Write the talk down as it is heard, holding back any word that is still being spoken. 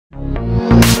Hey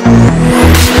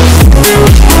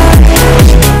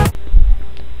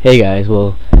guys,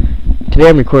 well, today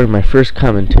I'm recording my first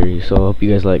commentary, so I hope you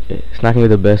guys like it. It's not gonna be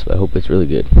the best, but I hope it's really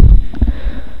good.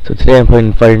 So today I'm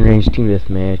playing Fighting Range Team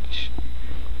Deathmatch,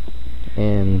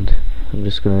 and I'm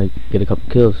just gonna get a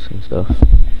couple kills and stuff.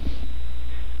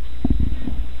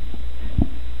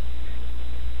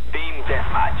 Team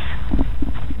Deathmatch.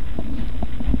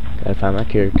 Gotta find my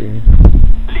character.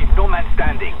 Leave no man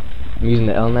standing. I'm using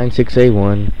the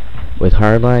L96A1 with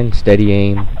hardline, steady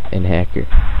aim, and hacker.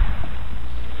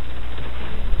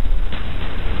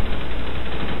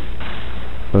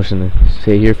 I'm just gonna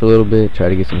stay here for a little bit, try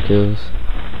to get some kills.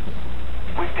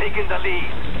 We've taken the lead.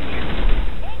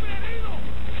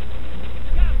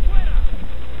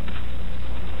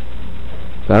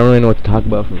 So I don't really know what to talk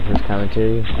about for the first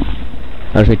commentary.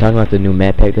 I'm just talking about the new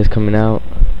map pack that's coming out.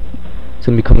 It's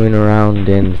gonna be coming around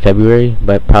in February,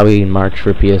 but probably in March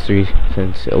for PS3,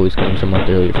 since it always comes a month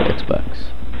earlier for Xbox.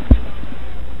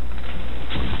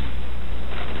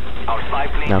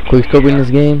 Now, quickscoping in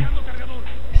this game,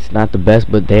 it's not the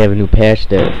best, but they have a new patch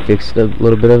that fixed a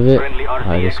little bit of it.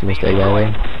 I just missed that guy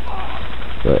there.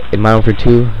 But in Modern Warfare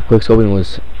 2, quickscoping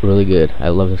was really good. I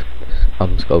love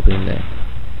scoping there.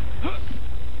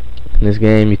 In this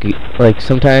game, you could, like,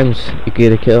 sometimes you could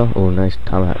get a kill. Oh, nice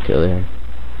tomahawk kill there.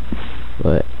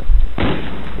 But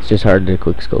it's just hard to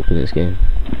quickscope in this game.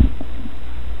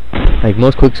 Like,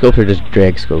 most quickscopes are just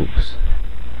drag scopes.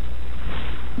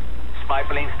 Spy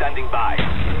plane standing by.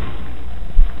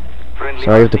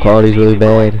 Sorry if the quality is really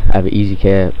bad. I have an easy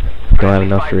cap. Don't have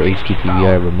enough for HD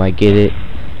PVR, but might get it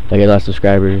if I get lots of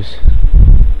subscribers.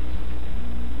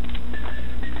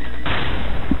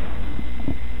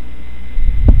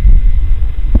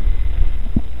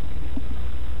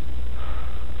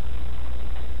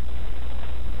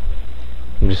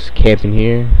 I'm just camping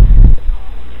here.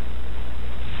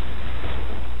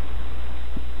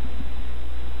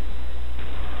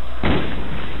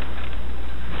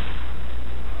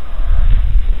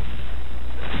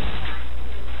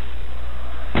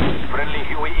 Friendly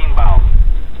Huey inbound.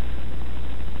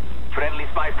 Friendly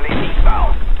spy plane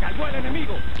inbound.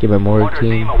 Get my mortar Mortar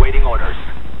team. team awaiting orders.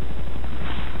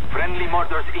 Friendly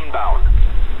mortars inbound.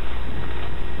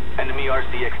 Enemy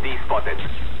RCXD spotted.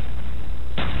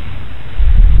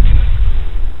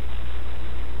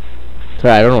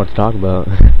 Sorry, I don't know what to talk about.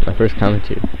 My first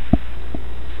commentary.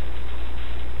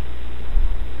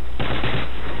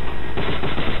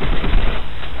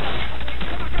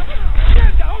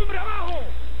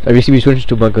 So if you see me switching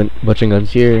to a bunch of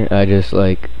guns here, I just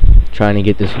like trying to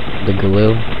get the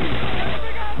Galil.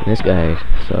 And this guy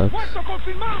sucks.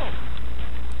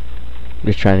 I'm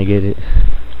just trying to get it.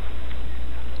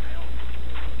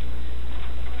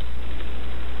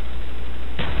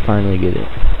 Finally get it.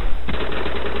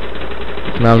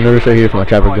 Now I'm nervous right here for my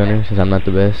chopper gunner since I'm not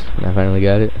the best, and I finally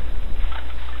got it.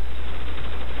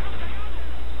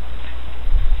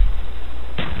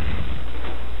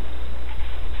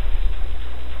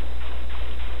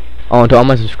 Oh, and to all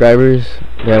my subscribers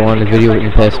that wanted a video in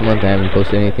the past month, I haven't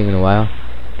posted anything in a while.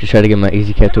 Just try to get my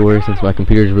easy cap to work since my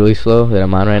computer is really slow that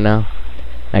I'm on right now.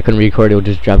 I couldn't record it, would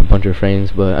just drop a bunch of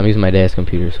frames, but I'm using my dad's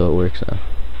computer, so it works now.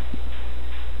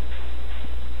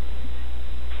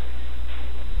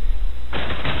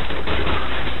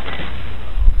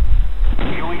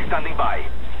 Huey standing by.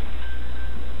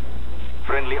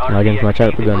 Friendly RCXD. Now I get into my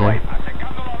chopper gunner.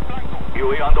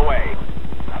 Huey on the way.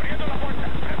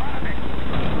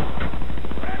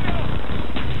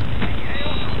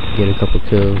 Get a couple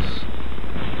kills.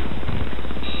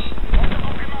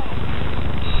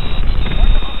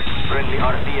 Friendly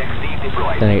RCXD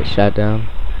deployed. Then I get shot down.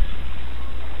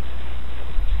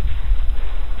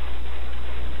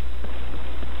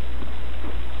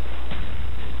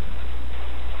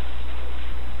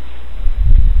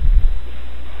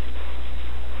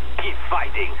 Keep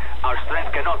fighting. Our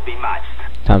strength cannot be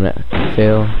matched. Time to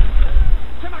fail.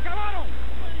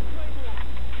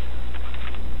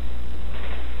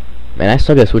 Man, I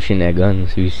suck at switching that gun,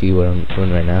 so you see what I'm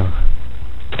doing right now.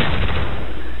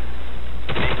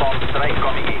 Bomb strike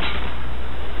coming in.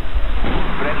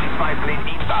 Friendly spy plane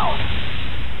inbound.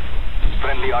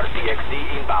 Friendly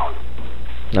RCXD inbound.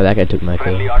 No, that guy took my kill.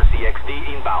 Friendly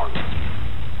RCXD inbound.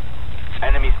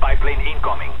 Enemy spy plane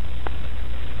incoming.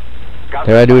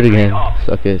 There, I do it again.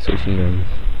 Suck at switching guns.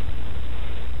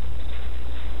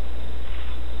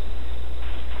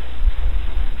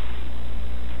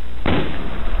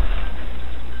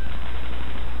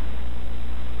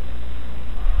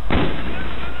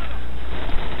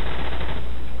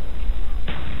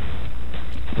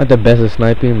 Not the best at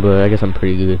sniping, but I guess I'm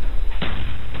pretty good.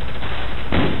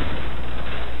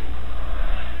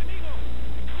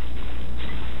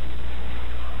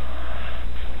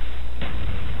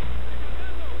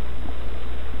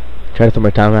 try to throw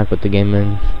my time back, but the game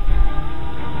ends.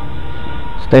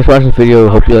 So thanks for watching the video.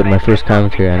 Hope you like my first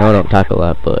commentary. I know I don't talk a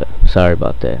lot, but sorry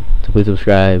about that. So please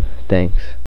subscribe. Thanks.